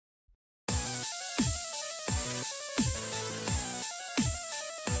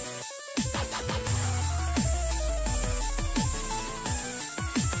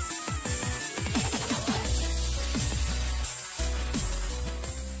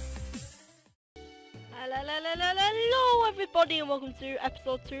Hello everybody and welcome to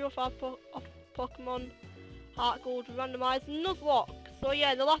episode 2 of our Pokemon Heartgold Randomized Nuzlocke. So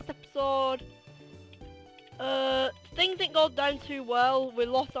yeah, in the last episode, things didn't go down too well. We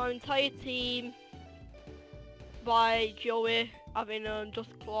lost our entire team by Joey having just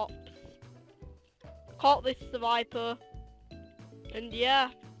clops. Caught this Viper, and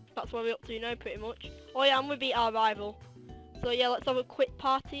yeah, that's what we're up to now pretty much. Oh yeah, and we beat our rival. So yeah, let's have a quick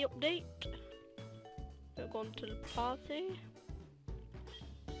party update. We're going to the party.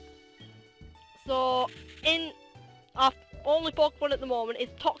 So, in our only Pokemon at the moment is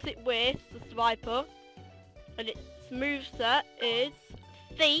Toxic Waste, the Viper, and its moveset is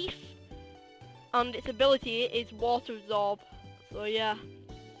Thief, and its ability is Water Absorb. So yeah,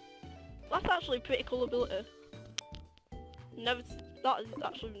 that's actually a pretty cool ability. That is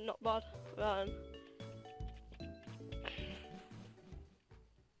actually not bad. Right.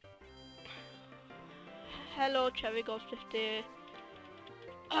 Hello, Cherry Ghost 50.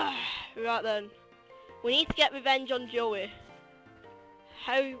 Right then. We need to get revenge on Joey.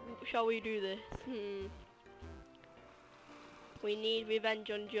 How shall we do this? We need revenge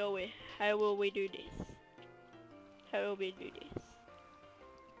on Joey. How will we do this? How will we do this?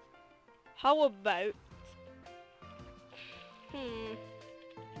 How about...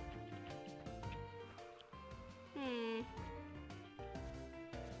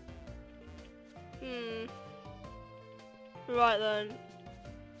 Right then.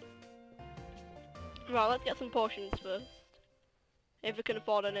 Right, let's get some potions first. If we can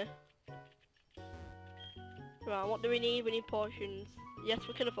afford any. Right, what do we need? We need potions. Yes,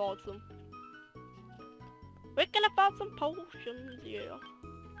 we can afford some. We can afford some potions, yeah.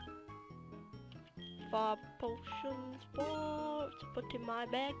 5 potions to put in my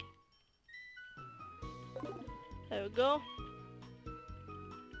bag. There we go.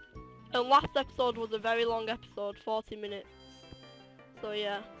 And last episode was a very long episode, 40 minutes. So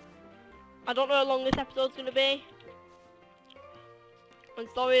yeah. I don't know how long this episode's gonna be. I'm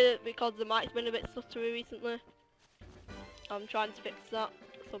sorry because the mic's been a bit stuttery recently. I'm trying to fix that,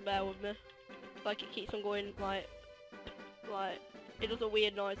 so bear with me. Like it keeps on going like it does a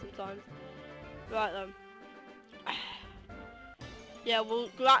weird noise sometimes. Right then. Yeah,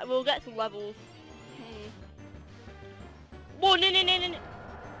 we'll get some levels. Whoa, no.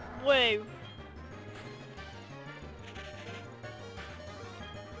 Whoa.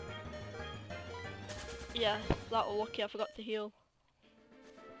 Yeah, that was lucky, I forgot to heal.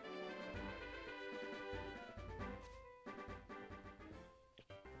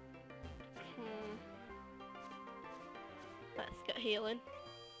 Let's get healing.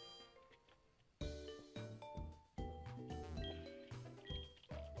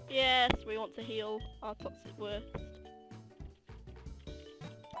 Yes, we want to heal our Toxic Waste.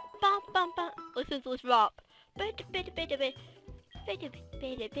 Bam bam bam. Listen to this rap.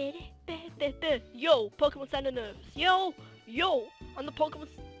 Yo, Pokemon Center nerves. Yo, and the Pokemon.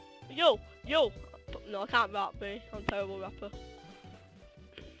 Yo. No, I can't rap, me. I'm a terrible rapper.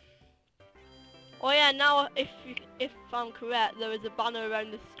 Oh yeah, now if I'm correct, there is a banner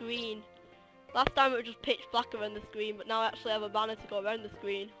around the screen. Last time it was just pitch black around the screen, but now I actually have a banner to go around the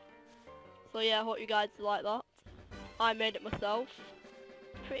screen. So yeah, I hope you guys like that. I made it myself.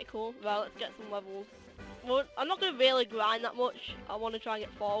 Pretty cool. Right, let's get some levels. Well, I'm not going to really grind that much. I want to try and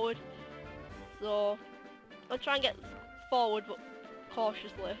get forward. So, let's try and get forward, but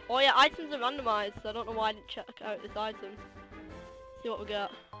cautiously. Oh yeah, items are randomized, so I don't know why I didn't check out this item. See what we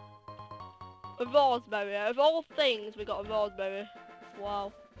get. A raspberry. Of all things, we got a raspberry.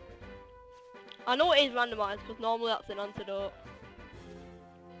 Wow. I know it is randomized, because normally that's an antidote.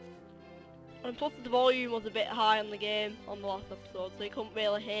 And plus the volume was a bit high on the game on the last episode, so you couldn't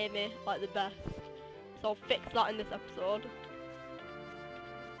really hear me like the best. So I'll fix that in this episode.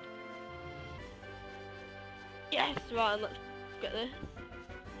 Yes, right, and let's get this.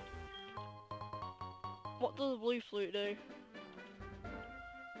 What does the blue flute do?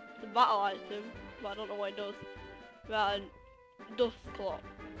 It's a battle item, but I don't know what it does. Right, and dust clock.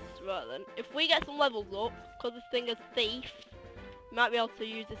 Right then, if we get some levels up, because this thing is Thief, we might be able to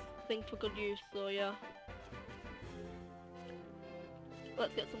use this thing for good use, so yeah.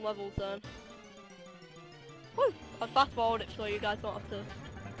 Let's get some levels then. Woo! I'll fast forward it so you guys don't have to.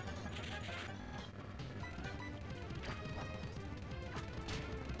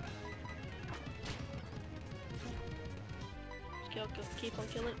 Just keep on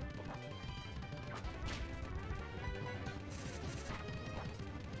killing.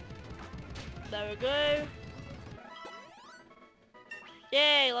 There we go.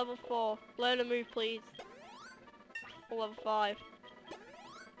 Yay, level 4. Learn a move, please. Or level 5.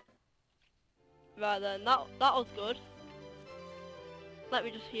 Right then, that was good. Let me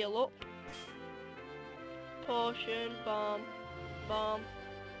just heal up. Potion, bomb, bomb.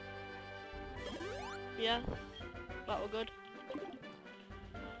 Yes, that was good.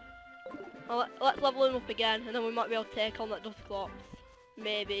 Well, let's level him up again, and then we might be able to take on that Dusclops.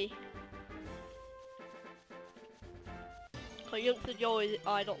 Maybe. Cause Youngster Joey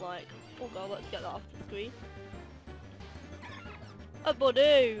I don't like. Oh god, let's get that off the screen. A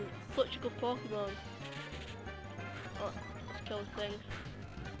Budoo! Such a good Pokemon. Oh, let's kill this thing.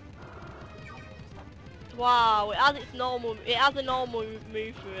 Wow, it has a normal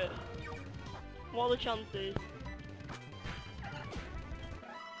move for it. What are the chances?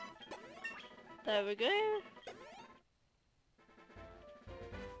 There we go.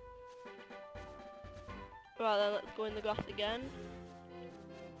 Right then, let's go in the grass again.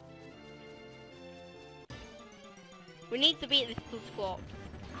 We need to beat this Dusclops.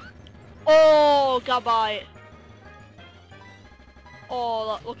 Oh, Gabite!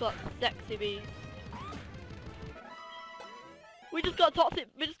 Oh, look at that sexy beast. We just got toxic.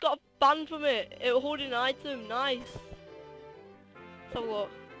 We just got banned from it. It was holding an item. Nice. Let's have a look.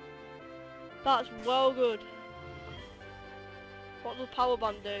 That's well good. What does power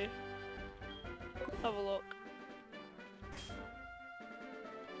band do? Let's have a look.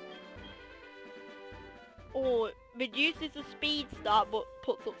 Oh, it reduces the speed stat but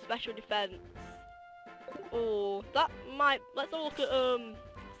puts up special defense. Oh, that might. Let's have a look at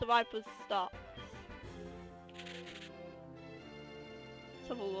Survivor's stats. Let's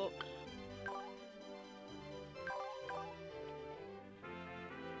have a look.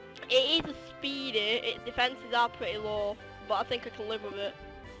 It is a speedy. Its defenses are pretty low, but I think I can live with it.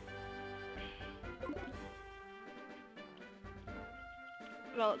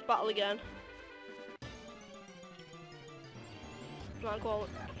 Right, let's battle again. Right, go on.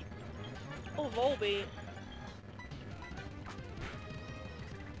 Oh, Volbeat.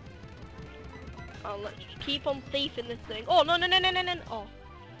 And let's just keep on thieving this thing. Oh, no. Oh.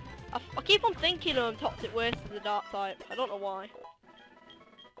 I keep on thinking Toxic Waste is a dark type. I don't know why.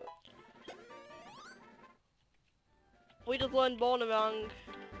 We just learned Bornerang.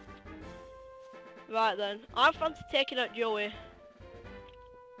 Right then. I fancy taking out Joey.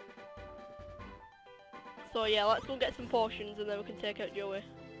 So yeah, let's go get some potions and then we can take out Joey.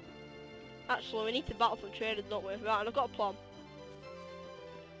 Actually, we need to battle some traders, don't we? Right, and I've got a plan.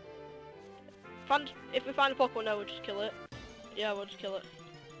 If we find a Pokemon now, we'll just kill it. Yeah, we'll just kill it.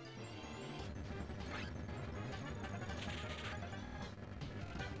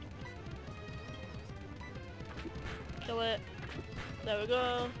 Kill it. There we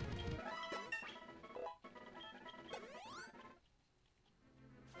go.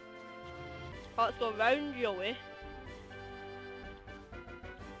 Oh, let's go round Joey.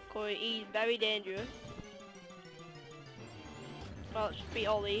 Cause he's very dangerous. Well, let's just beat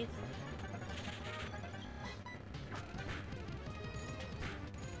all these.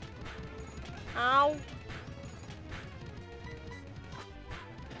 Ow!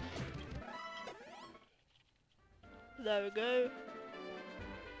 There we go.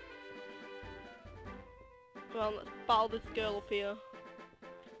 Well, let's battle this girl up here.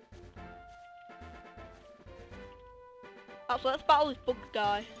 Actually, let's battle this bug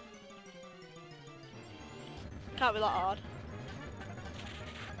guy. Can't be that hard.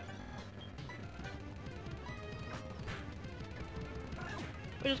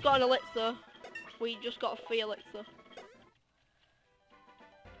 We just got an elixir. We just got a free elixir.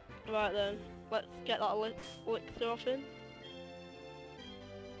 Right then, let's get that elixir off him.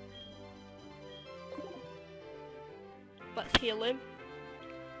 Let's heal him.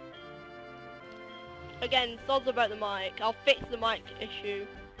 Again, sods about the mic. I'll fix the mic issue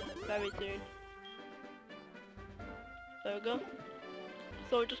very soon. There we go.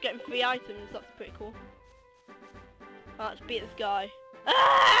 So we're just getting free items, that's pretty cool. Right, let's beat this guy.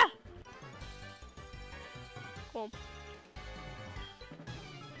 Ah! Come on.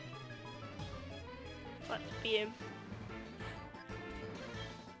 Let's beat him.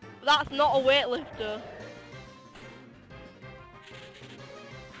 That's not a weightlifter.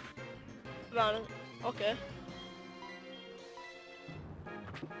 Right, okay.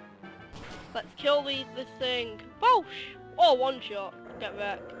 Let's kill this thing. Boosh! Oh, one shot. Get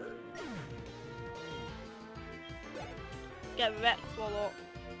wrecked. Get wrecked, swallow.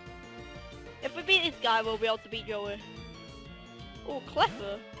 If we beat this guy, we'll be able to beat Joey. Oh,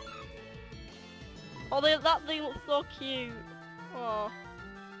 clever. Oh, that thing looks so cute. Oh.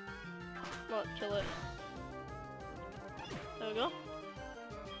 Let's kill it. There we go.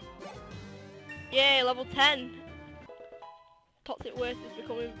 Yay, level 10. Toxic Waste is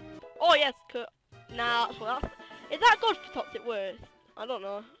becoming Oh yes, nah, is that good for toxic worst? I don't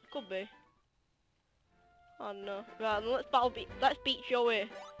know. Could be. I don't know. Right, let's beat Joey.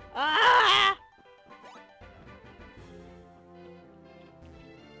 Ah!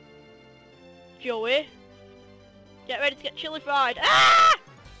 Joey, get ready to get chili fried. Ah!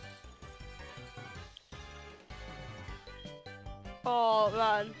 Oh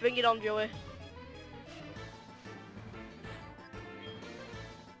man, bring it on, Joey.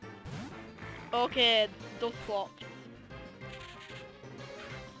 Okay, dust blocked.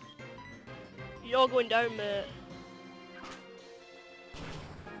 You're going down, mate.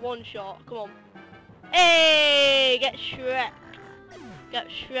 One shot, come on. Hey, get Shrek. Get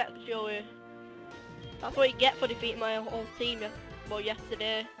Shrek, Joey. That's what you get for defeating my whole team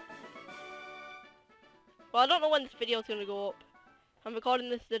yesterday. Well, I don't know when this video's gonna go up. I'm recording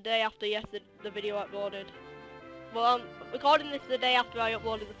this the day after the video I uploaded. Well, I'm recording this the day after I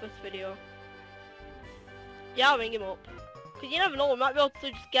uploaded the first video. Yeah, I'll ring him up. Cause you never know, we might be able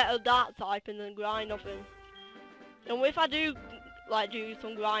to just get a dark type and then grind off him. And if I do, like, do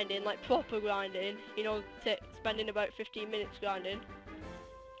some grinding, like proper grinding, you know, spending about 15 minutes grinding,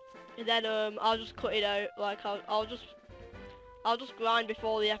 and then I'll just cut it out. Like I'll just grind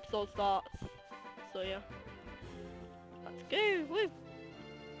before the episode starts. So yeah, let's go. Woo!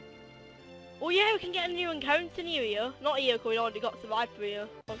 Oh yeah, we can get a new encounter near here. Not here, because we already got Survivor here.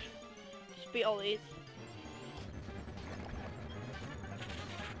 I'll just beat all these.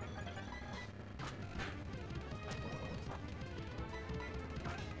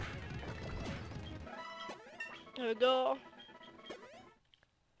 There we go.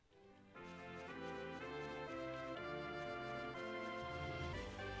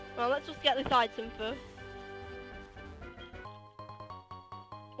 Well, let's just get this item first.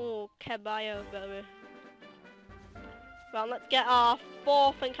 Oh, Kebaya berry. Well, let's get our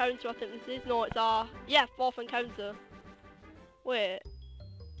 4th encounter, I think this is. No, it's our, yeah, 4th encounter. Wait,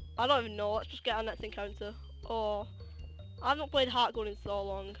 I don't even know. Let's just get our next encounter. Oh, I haven't played Heartgold in so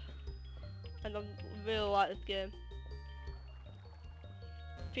long. And I really like this game.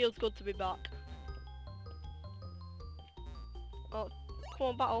 Feels good to be back. Oh, come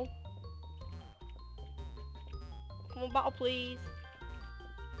on, battle. Come on, battle, please.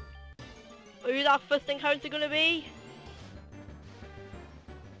 Who's our first encounter gonna be?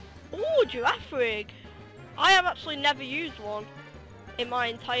 Ooh, Giraffe Rig. I have actually never used one in my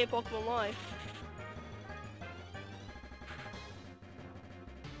entire Pokemon life.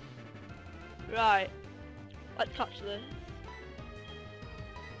 Right, let's catch this.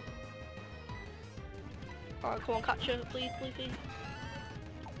 Alright, come on, catch her, please, please, please.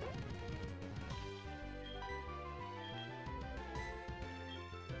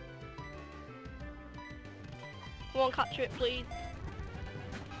 Come on, catch it, please.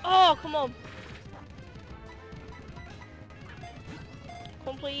 Oh, come on.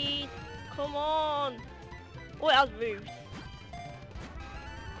 Come on, please. Come on. Oh, it has roots.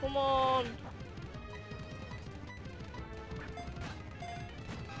 Come on.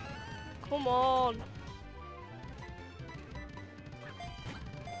 Come on.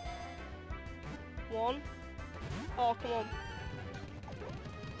 One. Oh, come on.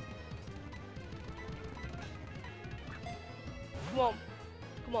 Come on.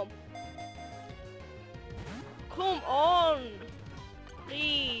 Come on. Come on.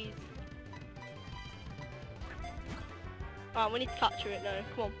 Please. Alright, we need to capture it now.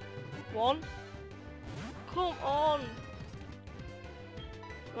 Come on. One. Come on.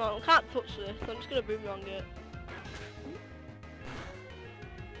 Right, we can't touch this. I'm just gonna boomerang it.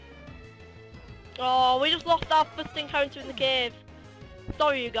 Oh, we just lost our first encounter in the cave.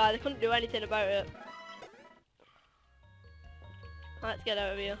 Sorry, you guys. I couldn't do anything about it. Let's get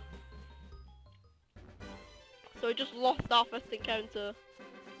out of here. So we just lost our first encounter.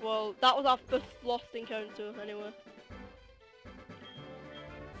 Well, that was our first lost encounter anyway.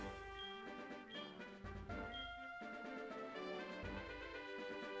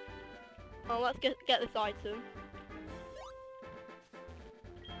 Oh, let's get this item.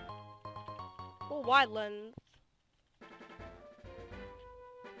 Oh, wide lens.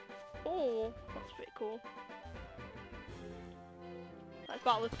 Oh, that's pretty cool. Let's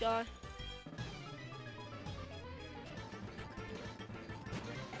battle this guy.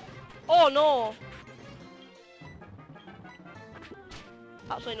 Oh no!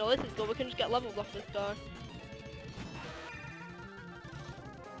 Actually no, this is good. We can just get levels off this guy.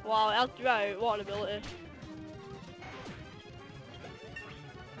 Wow, it has drought. What an ability.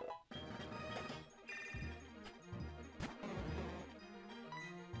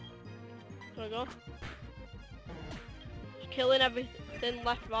 There we go. Just killing everything. Then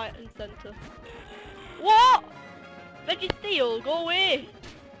left, right, and centre. What? Veggie Steel, go away!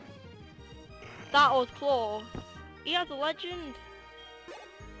 That was close. He has a legend.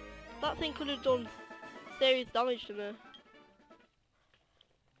 That thing could have done serious damage to me.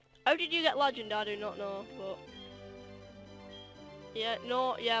 How did you get legend? I do not know, but... Yeah,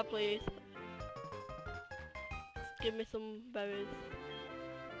 no, yeah, please. Just give me some berries.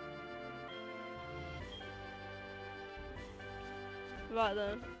 Right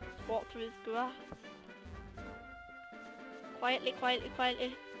then, let's walk through this grass. Quietly, quietly,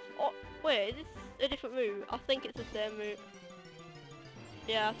 quietly. Oh, wait, is this a different route? I think it's the same route.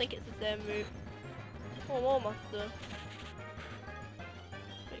 Yeah, I think it's the same route. Oh, more master.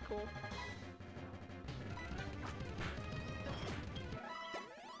 Pretty cool.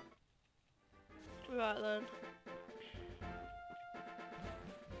 Right then.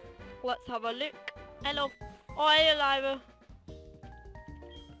 Let's have a look. Hello. Oh, hey, Lyra.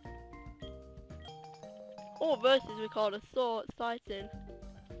 Oh, versus recorder, so exciting.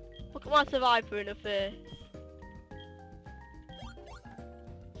 Look at my survivor in her face.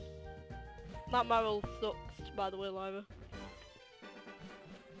 That Meryl sucks, by the way, Lyra.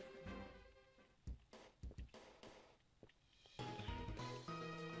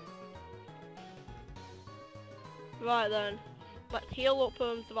 Right then, let's heal up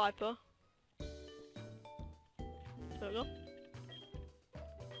Survivor. There we go.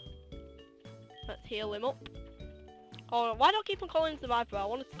 Let's heal him up. Oh, why do I keep on calling him Survivor? I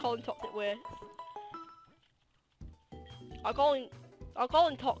wanted to call him Toxic Waste. I'll call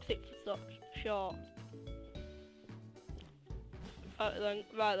him Toxic for stuff short.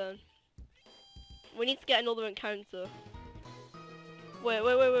 Right then. We need to get another encounter. Wait,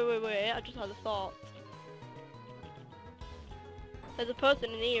 I just had a thought. There's a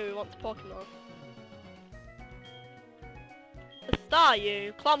person in here who wants a Pokemon. A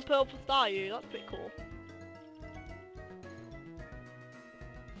Staryu, Clan Purple Staryu, that's pretty cool.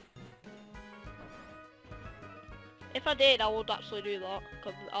 If I did, I would actually do that,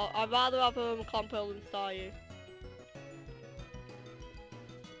 because I'd rather have Clan Pearl than Staryu.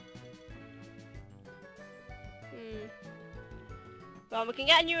 Well, we can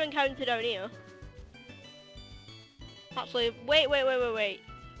get a new encounter down here. Actually, wait.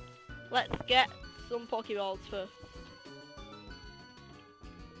 Let's get some Pokeballs first.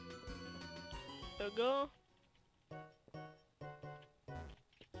 There we go.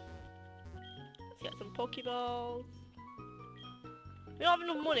 Let's get some Pokeballs. We don't have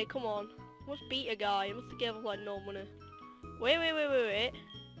enough money, come on. We must beat a guy, he must have given us like no money. Wait. We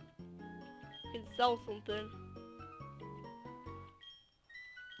can sell something.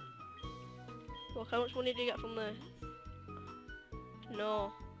 Look, how much money do you get from this?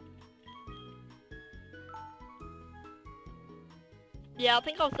 No. Yeah, I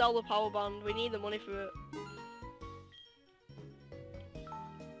think I'll sell the power band. We need the money for it.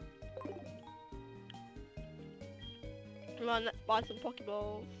 Come on, let's buy some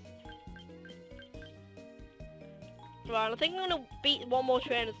Pokeballs. Right, I think I'm gonna beat one more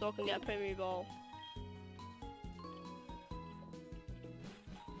trainer so I can get a Premier Ball.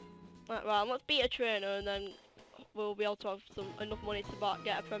 Right, let's beat a trainer and then we'll be able to have enough money to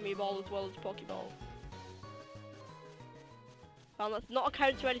get a Premier Ball as well as Pokeballs. Right, let's not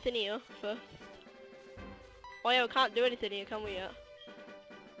counter anything here first. Oh yeah, we can't do anything here, can we yet?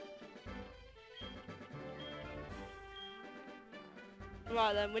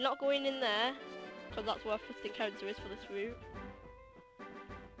 Right then, we're not going in there, because that's where first encounter is for this route.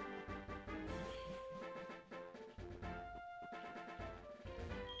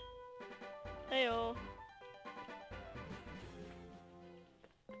 Heyo.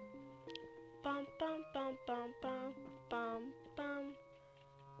 Bam bam bam bam bam bam bam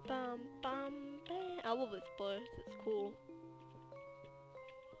bam bam bam. I love this place, it's cool.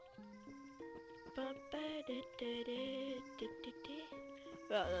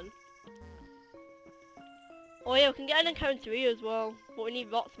 Right then. Oh yeah, we can get an encounter here as well, but we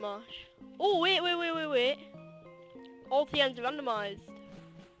need Rock Smash. Oh wait. All TMs are randomized.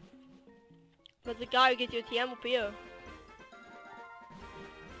 There's a guy who gives you a TM up here.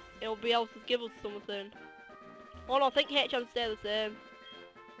 He'll be able to give us something. Oh no, I think HM stay the same.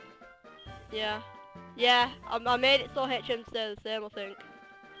 Yeah. Yeah, I made it so HM stay the same, I think.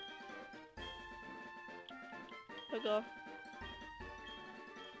 There we go.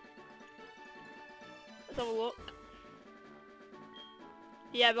 Let's have a look.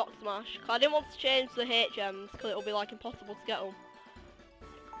 Yeah, Rock Smash. I didn't want to change the HMs because it'll be like impossible to get them.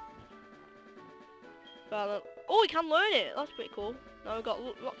 Right, oh, he can learn it. That's pretty cool. Now we've got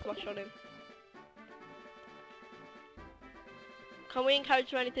Rock Smash on him. Can we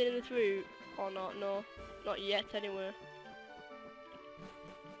encounter anything in this route? Or not? No. Not yet, anyway.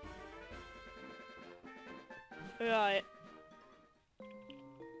 Right.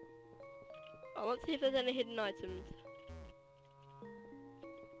 Oh, let's see if there's any hidden items.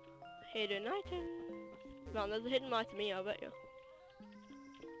 Hidden items. Man, there's a hidden item here, I bet you.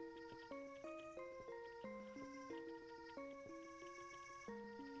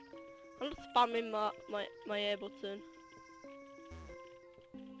 I'm just spamming my A button.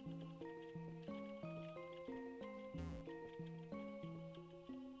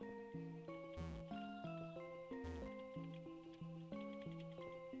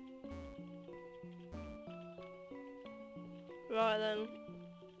 Right then.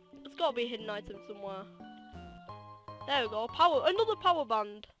 There's gotta be a hidden item somewhere. There we go. Another power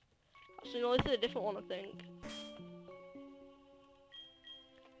band. Actually no, this is a different one I think.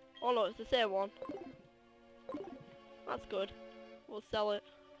 Oh no, it's the same one. That's good. We'll sell it.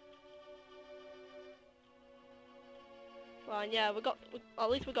 Right, yeah, at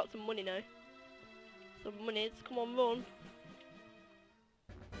least we got some money now. Some monies, come on, run.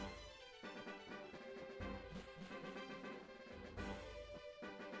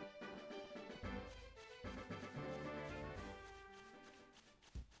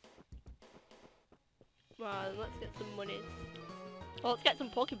 Right, let's get some monies. Oh, let's get some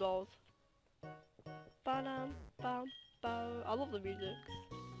Pokeballs. Ba-dum, bam, bow. I love the music.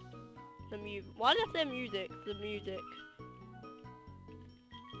 Why did I say music? The music.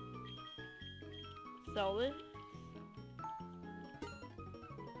 Sell this.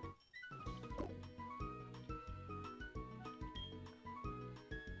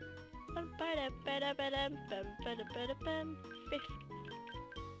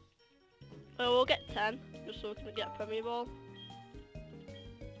 Oh, we'll get 10, just so we can get a Premier Ball.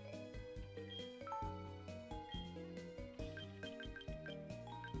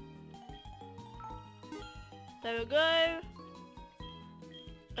 There we go.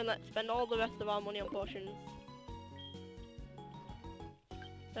 And let's spend all the rest of our money on potions.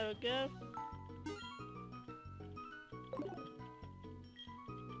 There we go.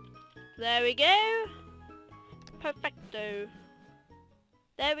 There we go. Perfecto.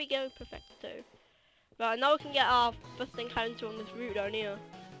 There we go, perfecto. Right, now we can get our first encounter on this route down here.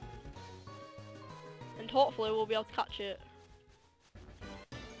 And hopefully we'll be able to catch it.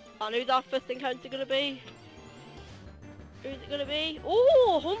 And who's our first encounter gonna be? Who's it gonna be?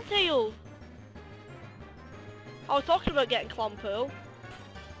 Oh, Huntail! I was talking about getting Clamperl.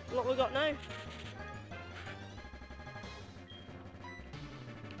 Look what we got now.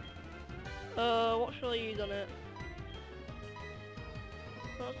 What shall I use on it?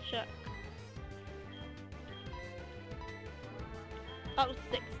 Let's check. That was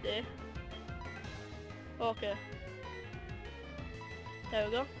 60. Okay. There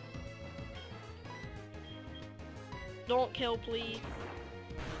we go. Don't kill, please.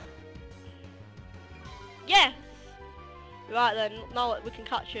 Yes! Right then, now we can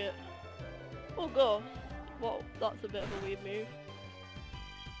catch it. Oh, go. Whoa, that's a bit of a weird move.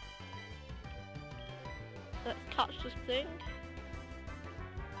 Let's catch this thing.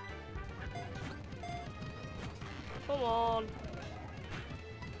 Come on.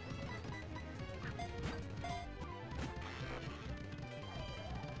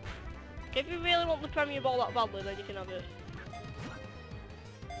 If you really want the Premier Ball that badly, then you can have it.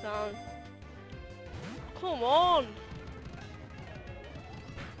 Down. Come on!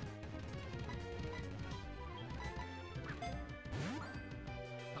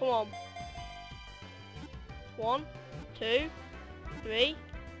 Come on. 1, 2, 3.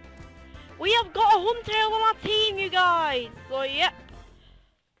 We have got a Huntail on our team, you guys! So, yep.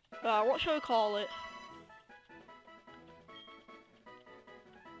 Right, what shall we call it?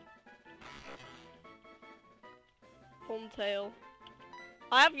 Huntail.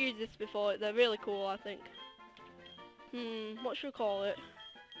 I have used this before, they're really cool, I think. What should we call it?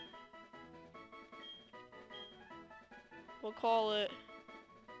 We'll call it...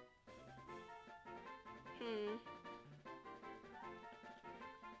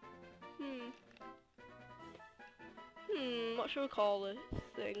 what should we call this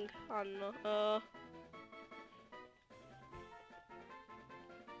thing? I don't know.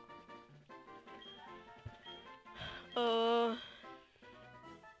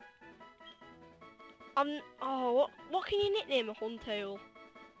 Oh, what can you nickname a Huntail?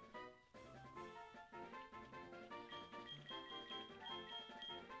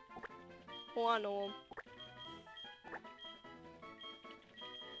 Oh, I know him.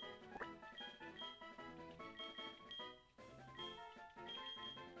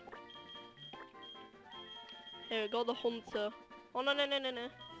 Here we go, the Hunter. Oh no no no no no.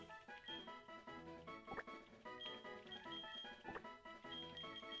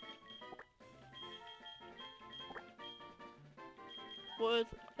 Words.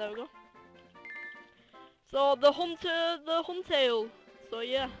 There we go. So the Huntail. So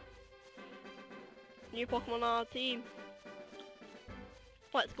yeah. New Pokemon on our team.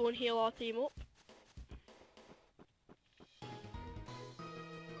 Let's go and heal our team up.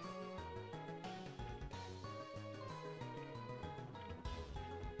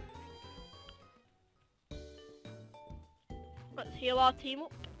 Let's heal our team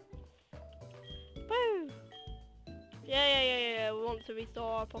up. Woo! Yeah. We want to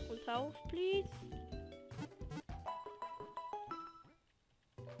restore our Pokemon's health, please.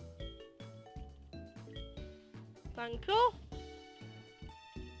 Thank you.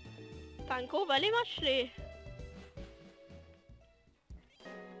 Thank you very much.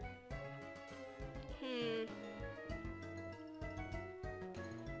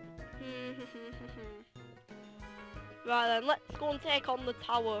 Right then, let's go and take on the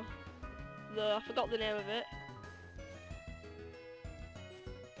tower. I forgot the name of it.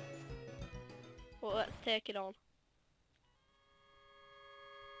 Well, let's take it on.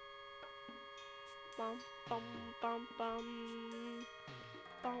 Bum, bum, bum, bum.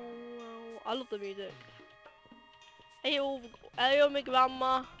 Bum, I love the music. Heyo, my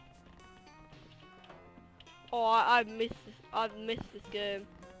grandma. Oh, I've missed this game.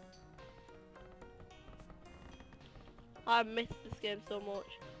 I've missed this game so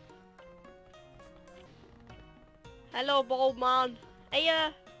much. Hello, bald man.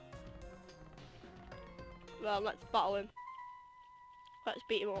 Hiya. Well, let's battle him. Let's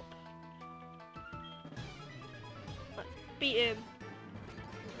beat him up. Let's beat him.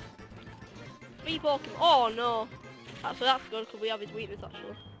 3 Pokemon. Oh no. Actually, that's good because we have his weakness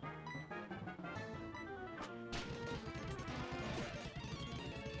actually.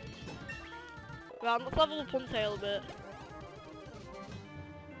 Right, let's level up Huntail a bit.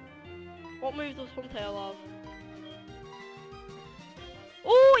 What moves does Huntail have?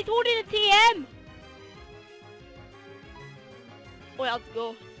 Oh, it's holding a TM! Oh, it has to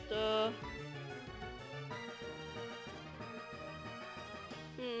go.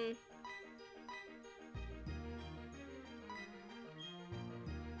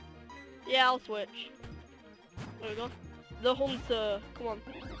 Yeah, I'll switch. There we go. The Hunter. Come on.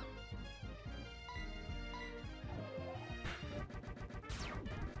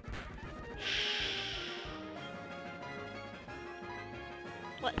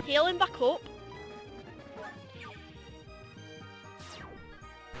 Let's heal him back up.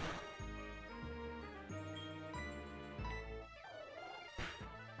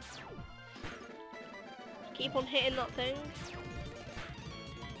 Keep on hitting that thing.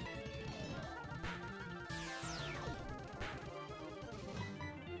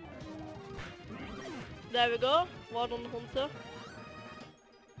 There we go. Well done, Hunter.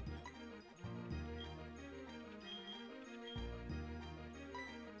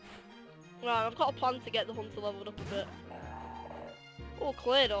 Right, I've got a plan to get the Hunter leveled up a bit. Oh,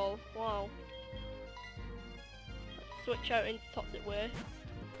 cleared all. Wow. Switch out into Toxic Waste.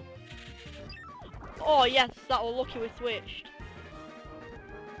 Oh yes, that was lucky we switched.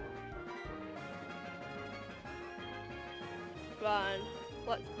 Right,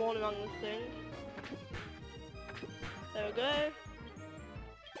 let's morning on this thing. There we go.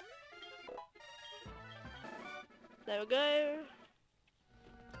 There we go.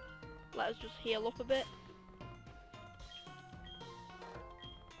 Let us just heal up a bit.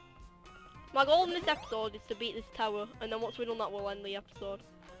 My goal in this episode is to beat this tower, and then once we've done that we'll end the episode.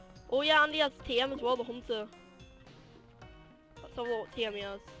 Oh yeah, and he has TM as well, the Hunter. Let's have a look what TM he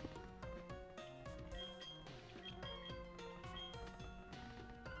has.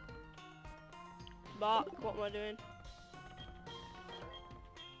 Bark, what am I doing?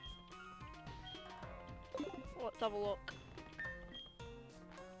 Let's have a look.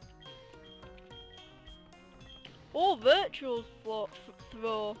 Oh, virtual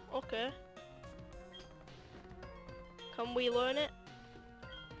throw. Okay. Can we learn it?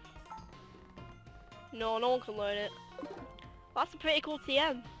 No, no one can learn it. That's a pretty cool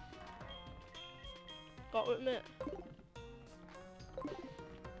TM. Got to admit.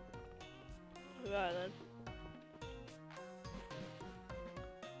 Right then.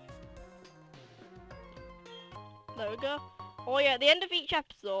 There we go. Oh yeah, at the end of each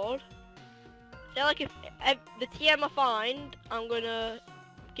episode, say like if the TM I find, I'm gonna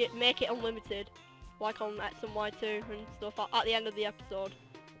make it unlimited, like on X and Y2 and stuff at the end of the episode.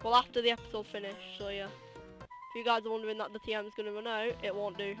 Well, after the episode finished, so yeah. If you guys are wondering that the TM is gonna run out, it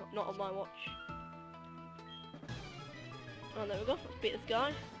won't do, not on my watch. Oh, there we go. Let's beat this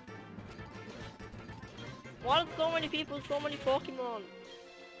guy. Why are there so many people, so many Pokemon?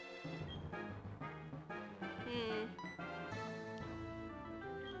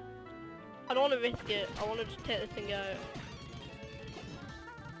 I don't want to risk it. I want to just take this thing out.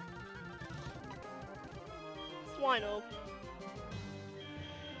 Swine up.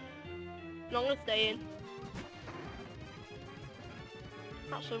 No, I'm gonna stay in.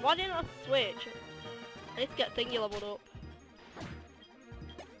 Actually, why didn't I switch? I need to get thingy leveled up.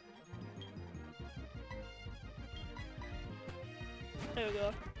 There we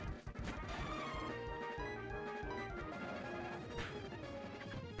go.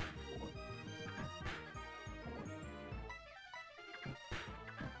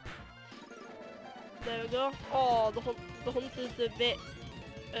 There we go. Oh, the hunter's a bit.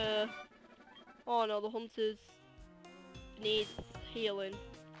 Oh no, the hunter's needs healing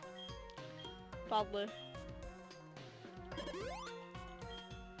badly.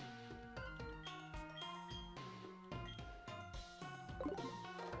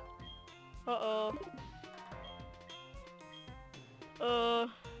 Uh-oh.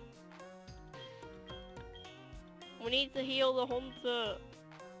 We need to heal the hunter.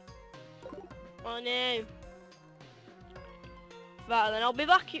 Oh no. Right then, I'll be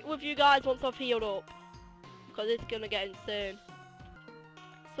back with you guys once I've healed up. Because it's gonna get insane.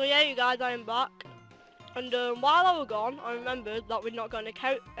 So yeah, you guys, I am back. And while I was gone, I remembered that we've not got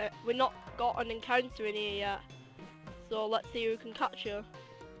an encounter in here yet. So let's see who can catch her.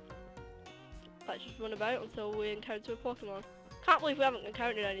 Let's just run about until we encounter a Pokemon. Can't believe we haven't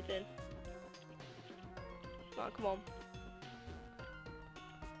encountered anything. Right, come on.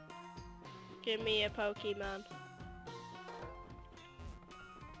 Give me a Pokemon.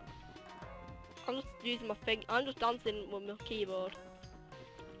 I'm just using my finger. I'm just dancing with my keyboard.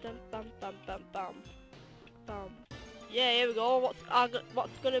 Bam, bam, bam, bam, bam, bam. Yeah, here we go.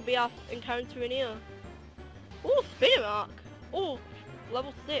 What's gonna be our encounter in here? Oh, spinning mark. Oh,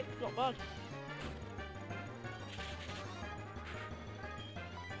 level 6. Not bad.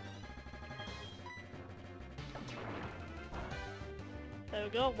 There we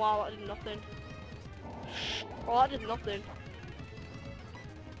go. Wow, that did nothing. Oh, that did nothing.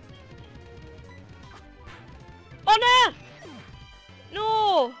 Oh no!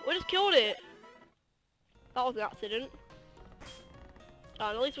 No! We just killed it. That was an accident.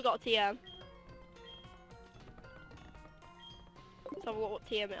 And at least we got a TM. Let's have a look what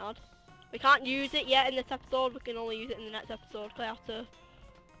TM it had. We can't use it yet in this episode. We can only use it in the next episode because I have to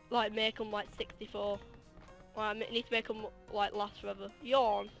like make them like 64. Well, I need to make them like last forever.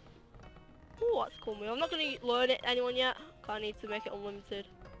 Yawn. Oh, that's cool. I'm not going to learn it anyone yet. Cause I need to make it unlimited.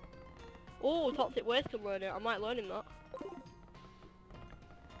 Oh, Toxic Waste can learn it. I might learn him that.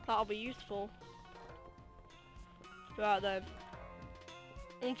 That'll be useful. Right then.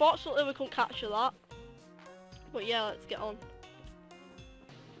 Unfortunately, we couldn't capture that. But yeah, let's get on.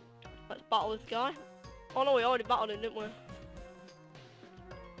 Let's battle this guy. Oh no, we already battled him, didn't we?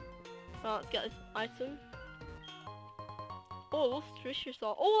 Right, let's get this item. Oh, lustricious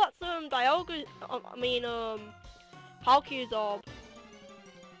orb. Oh, that's Dialga. Palkia's orb.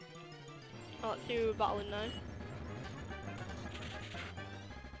 Oh, let's see who we're battling now.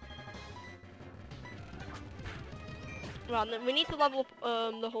 Right, then we need to level up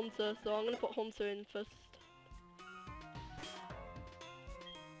the hunter, so I'm gonna put hunter in first.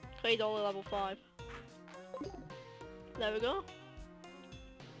 Okay, he's only level 5. There we go.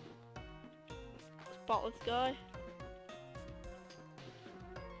 Let's battle this guy.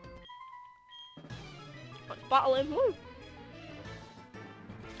 Let's battle him. Woo!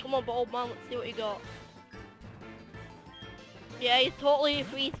 Come on, but old man, let's see what you got. Yeah, he's totally a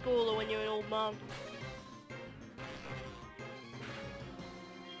free schooler when you're an old man.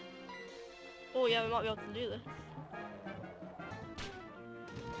 Oh yeah, we might be able to do this.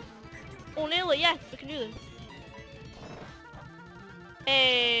 Oh, nearly, yes, we can do this.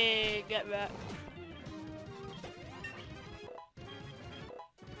 Hey, get wrecked.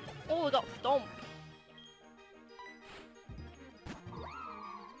 Oh, we got stomped.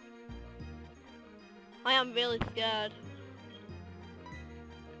 I am really scared.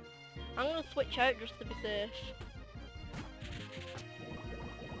 I'm gonna switch out just to be safe.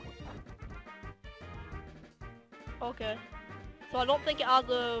 Okay. So I don't think it has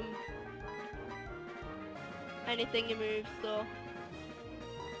anything it moves, so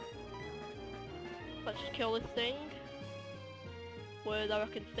let's just kill this thing with, I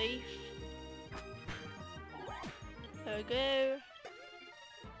reckon, Thief. There we go.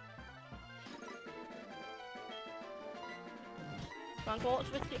 Come on, let's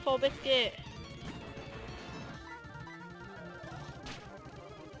risk it for a biscuit.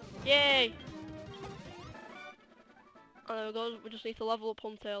 Yay! And there we go, we just need to level up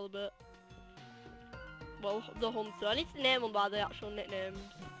Huntail a bit. Well, the Hunter. I need to name them by the actual nicknames.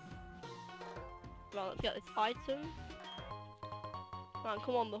 Right, let's get this item. Right,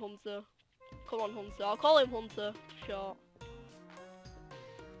 come on the Hunter. Come on Hunter. I'll call him Hunter for short.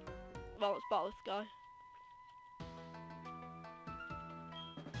 Well, let's battle this guy.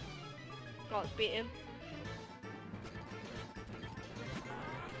 Right, let's beat him.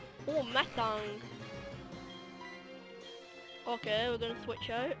 Oh, Metang. Okay, we're gonna switch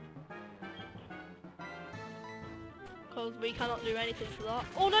out. Because we cannot do anything to that.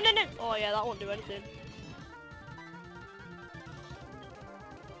 Oh, no, no, no! Oh, yeah, that won't do anything.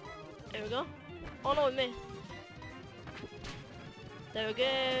 There we go. Oh, no, we missed. There we go.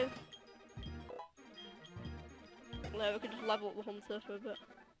 There, we can just level up the Hunter for a bit.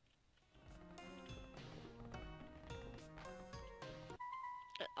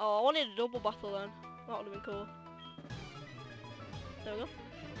 Oh, I wanted a double battle then. That would have been cool. There we go.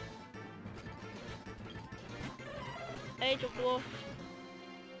 Hey, jump dwarf.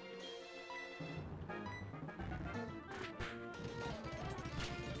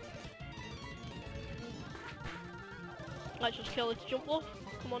 Let's just kill this jump dwarf.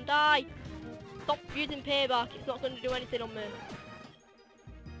 Come on, die. Stop using payback. It's not going to do anything on me.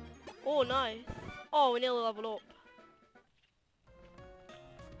 Oh, nice. Oh, we nearly leveled up.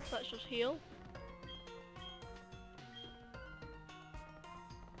 Let's just heal.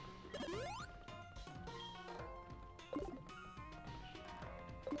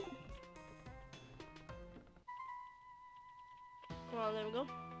 Right, there we go.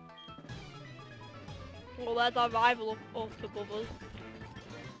 Well, there's our rival up above us.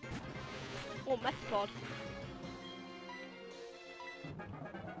 Oh, Method.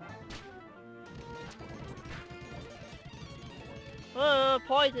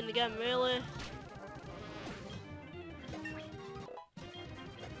 Poison again, really?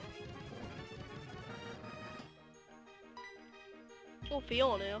 Oh,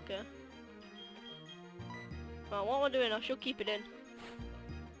 Fiona, okay. Right, what am I doing? I should keep it in.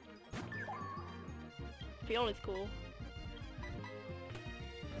 Fiona's cool.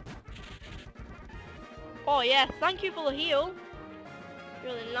 Oh yes, thank you for the heal.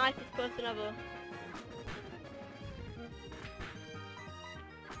 You're the nicest person ever.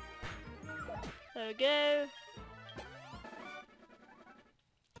 There we go.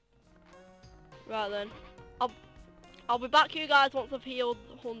 Right then. I'll be back to you guys once I've healed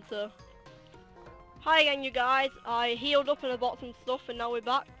Hunter. Hi again you guys. I healed up and I bought some stuff and now we're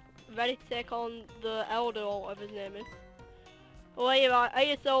back. Ready to take on the Elder or whatever his name is. Oh hey you are.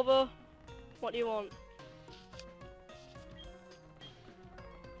 Hey you Silver. What do you want?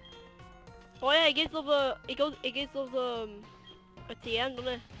 Oh yeah, he gives us a TM,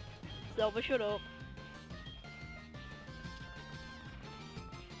 doesn't he? Silver, shut up.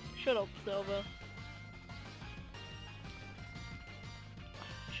 Shut up, Silver.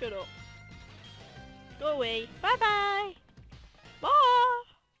 Shut up. Go away. Bye bye. Bye.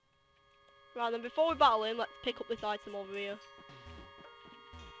 Right then, before we battle him, let's pick up this item over here.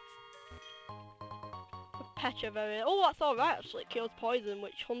 A Pecha very. Oh, that's alright actually. It kills poison,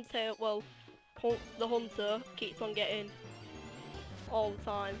 which Hunter, well, the Hunter keeps on getting all the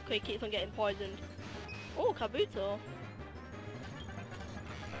time. He keeps on getting poisoned. Oh, Kabuto.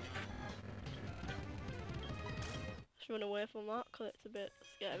 Just run away from that because it's a bit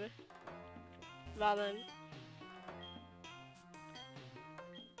scary. Rather than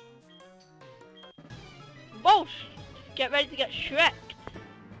Bosh! Get ready to get shreked.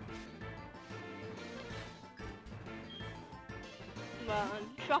 Man,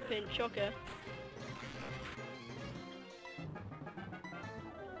 trapping, shocker.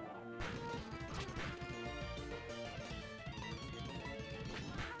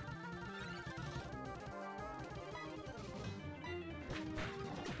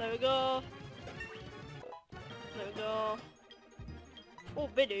 There we go. There we go. Oh,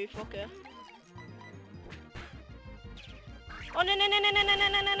 Bidoof, okay. Oh no no no no no no no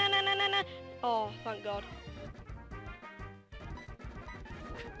no no no no no! Oh, thank God.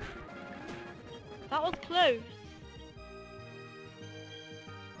 That was close.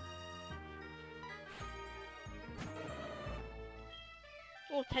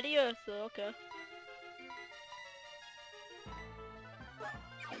 Oh, Teddy Ursa, okay.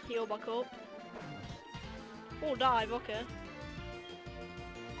 Heal back up. Oh, dive, okay.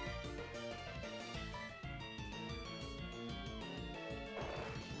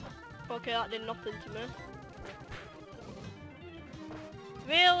 Okay, that did nothing to me.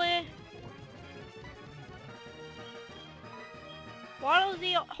 Really? Why does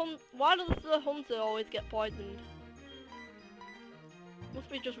the hunter always get poisoned? Must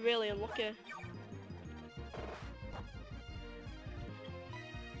be just really unlucky.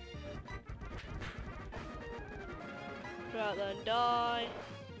 Right then, die.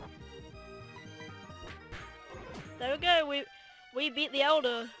 There we go. We beat the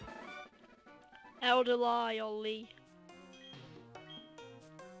Elder. Elder Lie or Lee.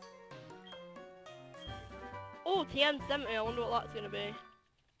 Oh, TN70. I wonder what that's gonna be.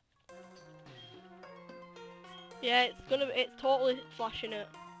 Yeah, it's totally flashing it.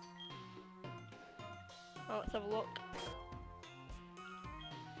 Oh, let's have a look.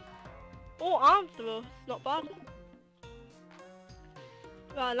 Oh, arm thrust, not bad.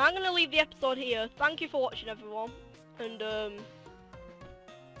 Right, and I'm gonna leave the episode here. Thank you for watching, everyone. And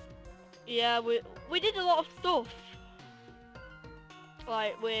yeah, we did a lot of stuff.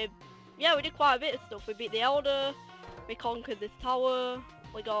 Like we did quite a bit of stuff. We beat the Elder. We conquered this tower.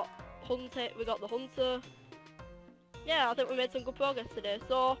 We got the hunter. Yeah, I think we made some good progress today.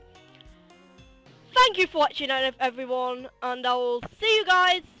 So, thank you for watching, everyone, and I will see you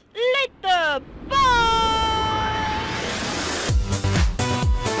guys later. Bye!